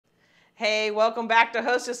Hey, welcome back to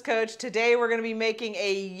Hostess Coach. Today we're going to be making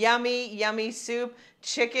a yummy, yummy soup,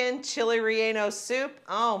 chicken chili relleno soup.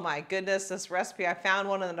 Oh my goodness, this recipe, I found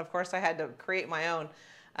one and then of course I had to create my own.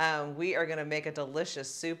 We are going to make a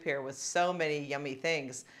delicious soup here with so many yummy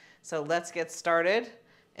things. So let's get started.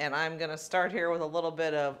 And I'm going to start here with a little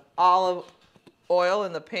bit of olive oil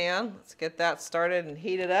in the pan. Let's get that started and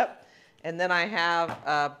heat it up. And then I have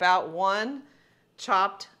about one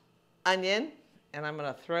chopped onion. And I'm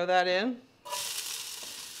going to throw that in.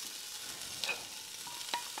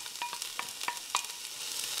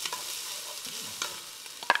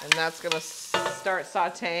 And that's going to start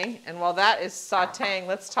sauteing. And while that is sauteing,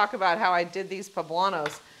 let's talk about how I did these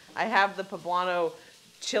poblanos. I have the poblano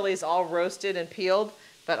chilies all roasted and peeled,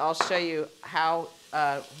 but I'll show you how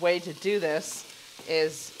way to do this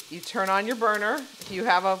is you turn on your burner. If you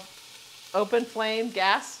have a open flame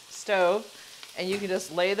gas stove, and you can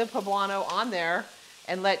just lay the poblano on there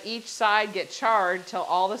and let each side get charred till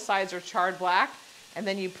all the sides are charred black. And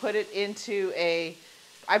then you put it into I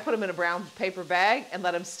put them in a brown paper bag and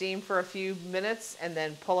let them steam for a few minutes and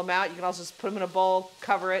then pull them out. You can also just put them in a bowl,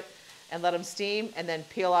 cover it, and let them steam, and then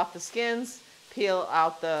peel off the skins, peel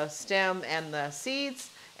out the stem and the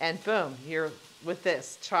seeds, and boom, you're with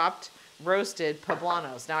this chopped, roasted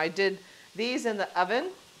poblanos. Now I did these in the oven,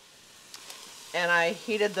 and I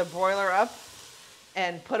heated the broiler up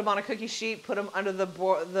and put them on a cookie sheet, put them under the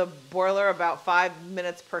broiler about 5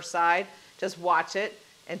 minutes per side. Just watch it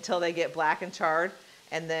until they get black and charred.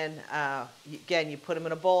 And then, again, you put them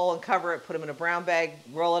in a bowl and cover it, put them in a brown bag,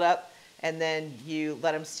 roll it up, and then you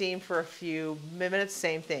let them steam for a few minutes.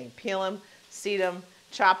 Same thing. Peel them, seed them,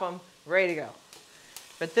 chop them, ready to go.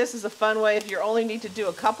 But this is a fun way. If you only need to do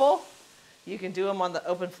a couple, you can do them on the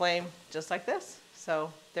open flame just like this.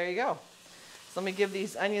 So there you go. So let me give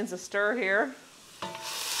these onions a stir here.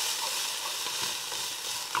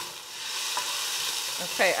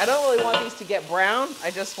 Okay, I don't really want these to get brown.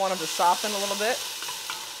 I just want them to soften a little bit.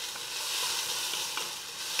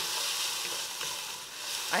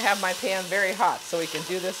 I have my pan very hot, so we can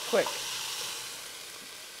do this quick.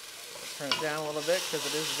 Turn it down a little bit because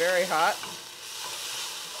it is very hot.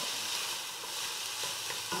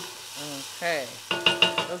 Okay,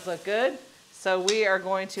 those look good. So we are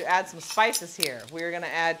going to add some spices here. We are going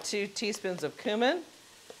to add 2 teaspoons of cumin.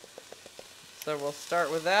 So we'll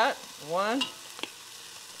start with that. 1,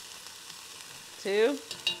 2,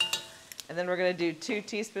 and then we're going to do 2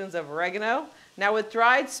 teaspoons of oregano. Now with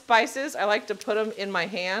dried spices, I like to put them in my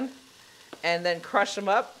hand and then crush them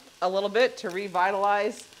up a little bit to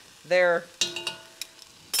revitalize their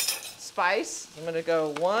spice. I'm going to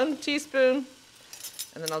go 1 teaspoon,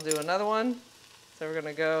 and then I'll do another one. So we're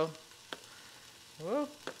going to go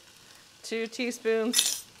 2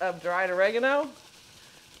 teaspoons of dried oregano,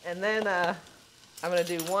 and then I'm going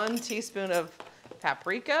to do 1 teaspoon of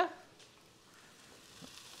paprika.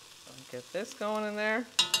 Get this going in there,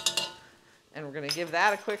 and we're going to give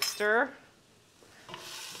that a quick stir.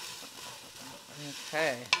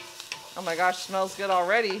 Okay. Oh my gosh, smells good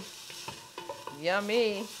already.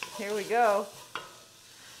 Yummy. Here we go.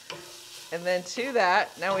 And then to that,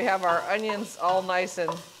 now we have our onions all nice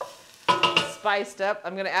and spiced up.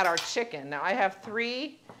 I'm going to add our chicken. Now I have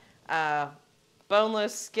 3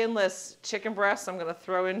 boneless, skinless chicken breasts I'm going to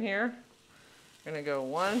throw in here. I'm going to go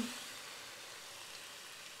 1,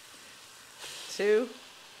 2,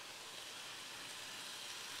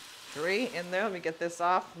 3 in there. Let me get this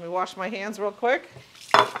off. Let me wash my hands real quick.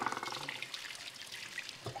 There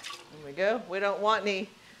we go. We don't want any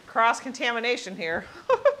cross-contamination here.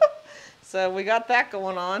 So we got that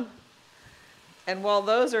going on. And while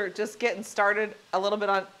those are just getting started a little bit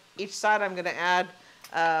on each side, I'm going to add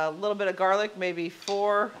a little bit of garlic, maybe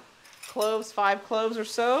 4 cloves, 5 cloves or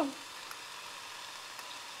so.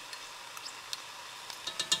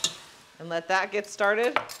 And let that get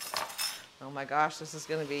started. Oh my gosh, this is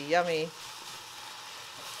going to be yummy.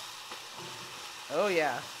 Oh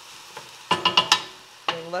yeah.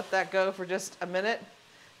 And let that go for just a minute.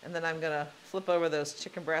 And then I'm going to flip over those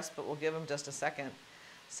chicken breasts, but we'll give them just a second.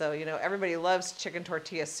 So, you know, everybody loves chicken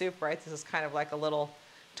tortilla soup, right? This is kind of like a little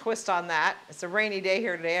twist on that. It's a rainy day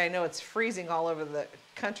here today. I know it's freezing all over the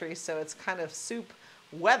country, so it's kind of soup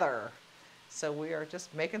weather. So we are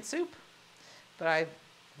just making soup. But I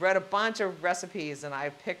read a bunch of recipes, and I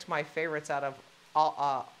picked my favorites out of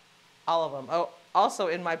all of them. Oh, also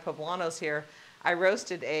in my poblanos here, I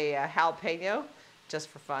roasted a jalapeno just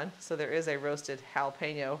for fun. So there is a roasted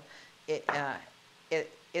jalapeno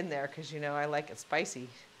in there because, you know, I like it spicy.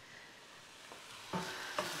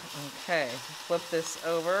 Okay, flip this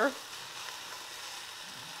over.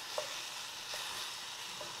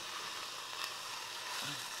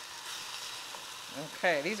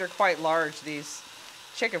 Okay, these are quite large, these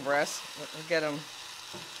chicken breasts. We'll get them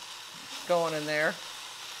going in there.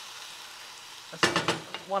 I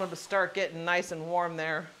want them to start getting nice and warm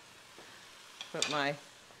there. Put my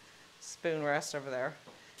spoon rest over there.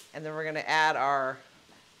 And then we're going to add our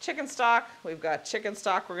chicken stock. We've got chicken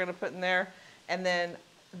stock we're going to put in there. And then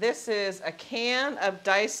this is a can of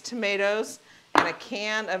diced tomatoes and a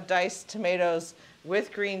can of diced tomatoes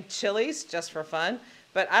with green chilies, just for fun.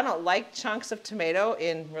 But I don't like chunks of tomato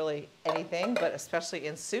in really anything, but especially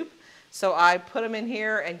in soup. So I put them in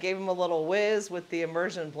here and gave them a little whiz with the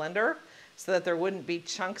immersion blender so that there wouldn't be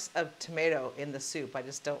chunks of tomato in the soup. I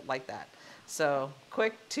just don't like that. So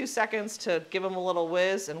quick 2 seconds to give them a little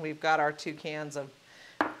whiz, and we've got our 2 cans of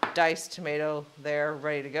diced tomato there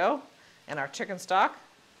ready to go, and our chicken stock.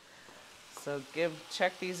 So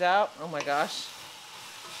check these out. Oh my gosh,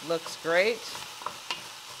 looks great.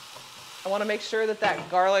 I want to make sure that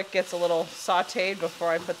that garlic gets a little sauteed before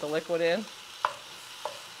I put the liquid in.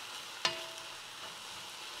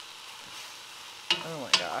 Oh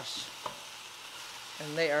my gosh.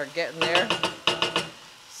 And they are getting there.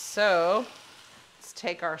 So let's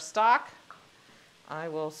take our stock. I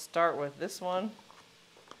will start with this one.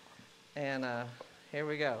 And here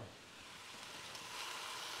we go.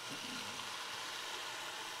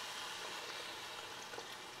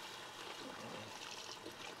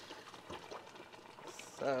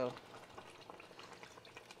 So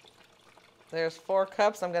there's 4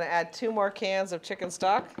 cups. I'm going to add 2 more cans of chicken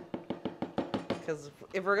stock, because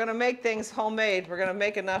if we're going to make things homemade, we're going to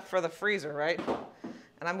make enough for the freezer, right?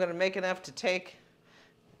 And I'm going to make enough to take,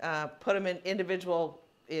 put them in individual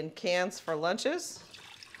cans for lunches.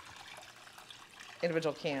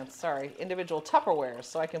 Individual Tupperwares.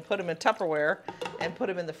 So I can put them in Tupperware and put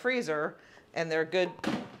them in the freezer, and they're good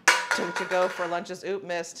to go for lunches. Oop,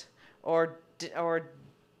 missed. Or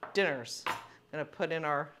dinners. I'm going to put in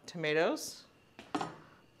our tomatoes.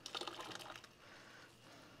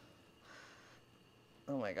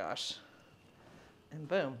 Oh my gosh. And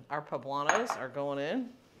boom, our poblanos are going in.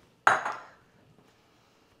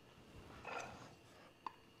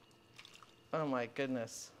 Oh my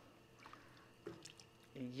goodness.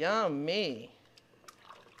 Yummy.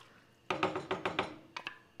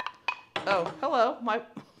 Oh, hello, my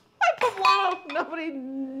poblano. Nobody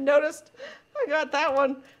noticed. I got that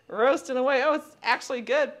one roasting away. Oh, it's actually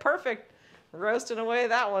good. Perfect. Roasting away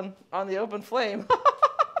that one on the open flame.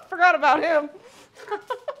 Forgot about him.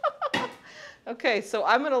 Okay, so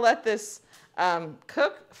I'm going to let this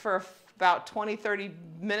cook for about 20-30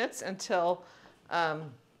 minutes until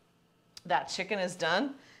that chicken is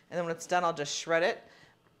done. And then when it's done, I'll just shred it.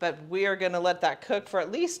 But we are going to let that cook for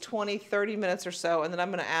at least 20-30 minutes or so. And then I'm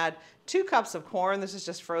going to add 2 cups of corn. This is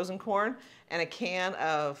just frozen corn. And a can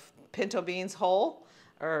of pinto beans whole.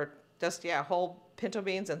 Or just, yeah, whole pinto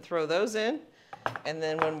beans, and throw those in. And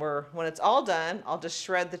then when it's all done, I'll just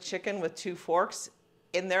shred the chicken with 2 forks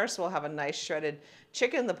in there. So we'll have a nice shredded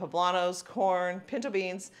chicken, the poblanos, corn, pinto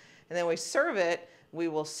beans. And then we serve it. We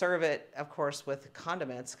will serve it, of course, with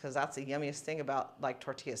condiments, because that's the yummiest thing about like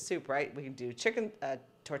tortilla soup, right? We can do chicken,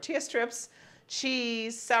 tortilla strips,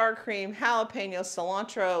 cheese, sour cream, jalapeno,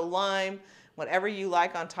 cilantro, lime, whatever you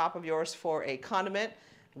like on top of yours for a condiment.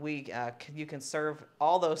 You can serve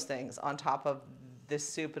all those things on top of this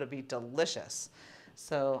soup. It'll be delicious.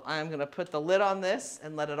 So I'm going to put the lid on this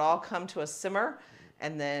and let it all come to a simmer,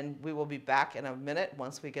 and then we will be back in a minute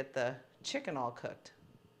once we get the chicken all cooked.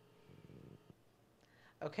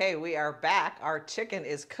 Okay, we are back. Our chicken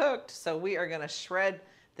is cooked, so we are going to shred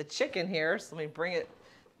the chicken here. So let me bring it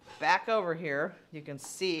back over here. You can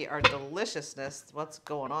see our deliciousness, what's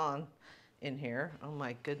going on in here. Oh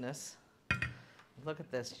my goodness. Look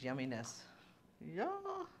at this yumminess. Yeah.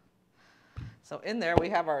 So in there we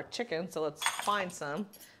have our chicken, so let's find some.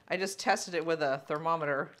 I just tested it with a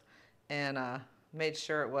thermometer and made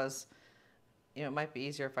sure it was, it might be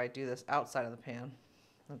easier if I do this outside of the pan.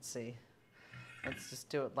 Let's see. Let's just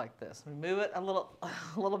do it like this. We move it a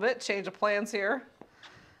little bit, change of plans here.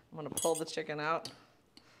 I'm going to pull the chicken out,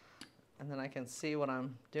 and then I can see what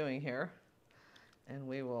I'm doing here. And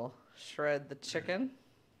we will shred the chicken.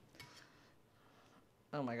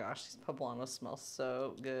 Oh my gosh, these poblanos smell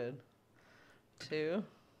so good. 2.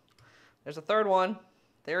 There's a 3rd one.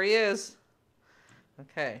 There he is.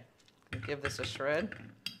 Okay, give this a shred.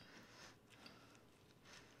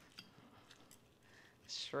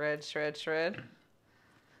 Shred, shred, shred.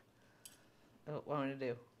 Oh, what am I going to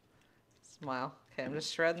do? Smile. Okay, I'm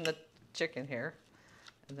just shredding the chicken here.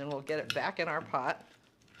 And then we'll get it back in our pot.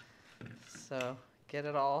 So, get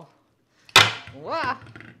it all. Wow!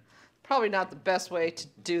 Probably not the best way to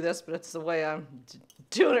do this, but it's the way I'm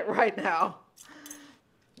doing it right now.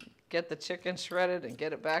 get the chicken shredded and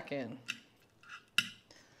get it back in.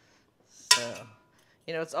 So,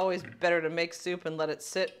 you know, it's always better to make soup and let it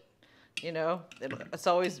sit, you know. It's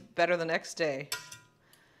always better the next day.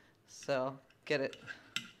 So, get it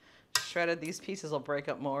shredded. These pieces will break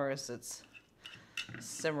up more as it's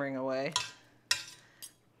simmering away.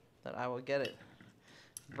 But I will get it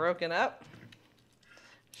broken up,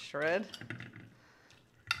 shred,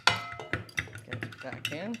 get it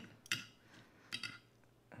back in.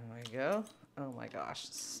 There we go. Oh my gosh,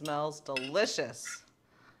 smells delicious.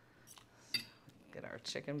 Get our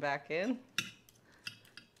chicken back in.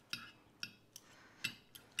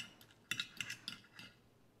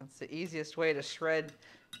 That's the easiest way to shred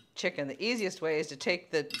chicken. The easiest way is to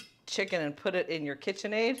take the chicken and put it in your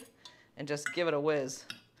KitchenAid and just give it a whiz.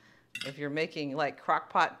 If you're making like crock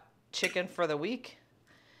pot chicken for the week,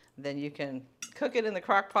 then you can cook it in the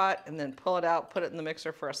crock pot and then pull it out, put it in the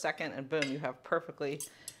mixer for a second, and boom, you have perfectly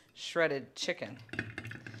shredded chicken.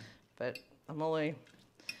 But I'm only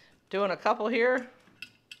doing a couple here,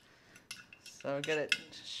 so get it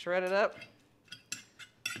shredded up.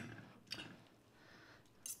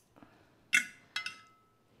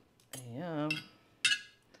 Yum.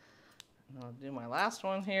 And I'll do my last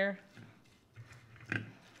one here.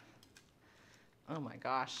 Oh my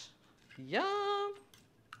gosh, yum.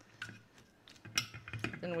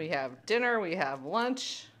 Then we have dinner, we have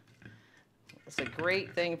lunch. It's a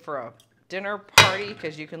great thing for a dinner party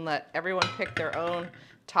because you can let everyone pick their own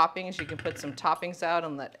toppings. You can put some toppings out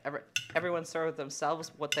and let everyone serve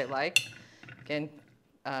themselves what they like. Again,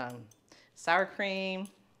 sour cream,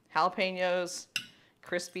 jalapenos,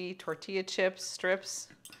 crispy tortilla chips, strips,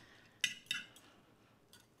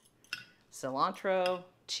 cilantro,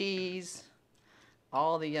 cheese,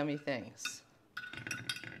 all the yummy things.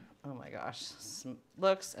 Oh my gosh,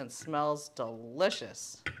 looks and smells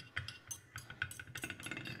delicious.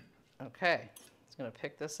 Okay, just gonna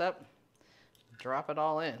pick this up, drop it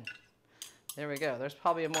all in. There we go. There's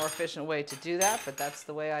probably a more efficient way to do that, but that's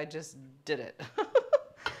the way I just did it.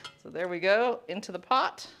 So there we go, into the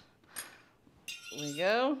pot. We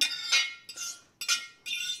go.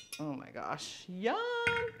 Oh my gosh, yum.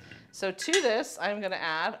 So to this, I'm gonna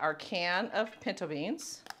add our can of pinto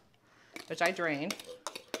beans, which I drained.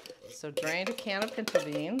 So drained a can of pinto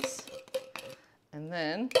beans. And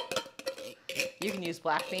then you can use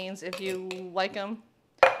black beans if you like them,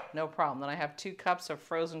 no problem. Then I have 2 cups of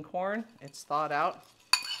frozen corn. It's thawed out.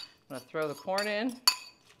 I'm gonna throw the corn in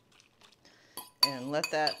and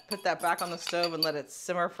put that back on the stove and let it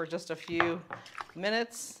simmer for just a few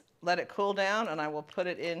minutes. Let it cool down, and I will put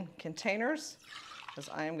it in containers because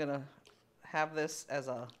I am gonna have this as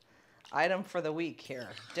a item for the week here.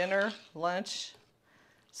 Dinner, lunch,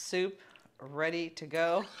 soup, ready to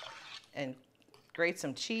go. And grate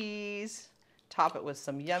some cheese, top it with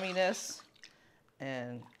some yumminess,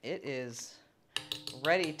 and it is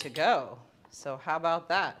ready to go. So how about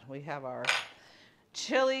that? We have our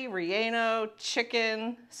chili relleno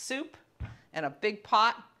chicken soup and a big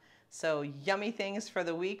pot. So yummy things for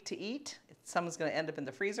the week to eat. Some is going to end up in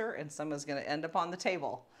the freezer and some is going to end up on the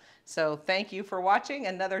table. So thank you for watching.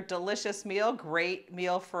 Another delicious meal, great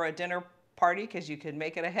meal for a dinner party because you can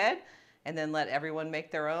make it ahead and then let everyone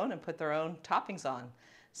make their own and put their own toppings on.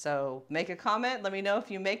 So make a comment. Let me know if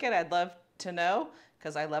you make it. I'd love to know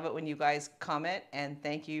because I love it when you guys comment. And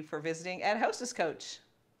thank you for visiting at Hostess Coach.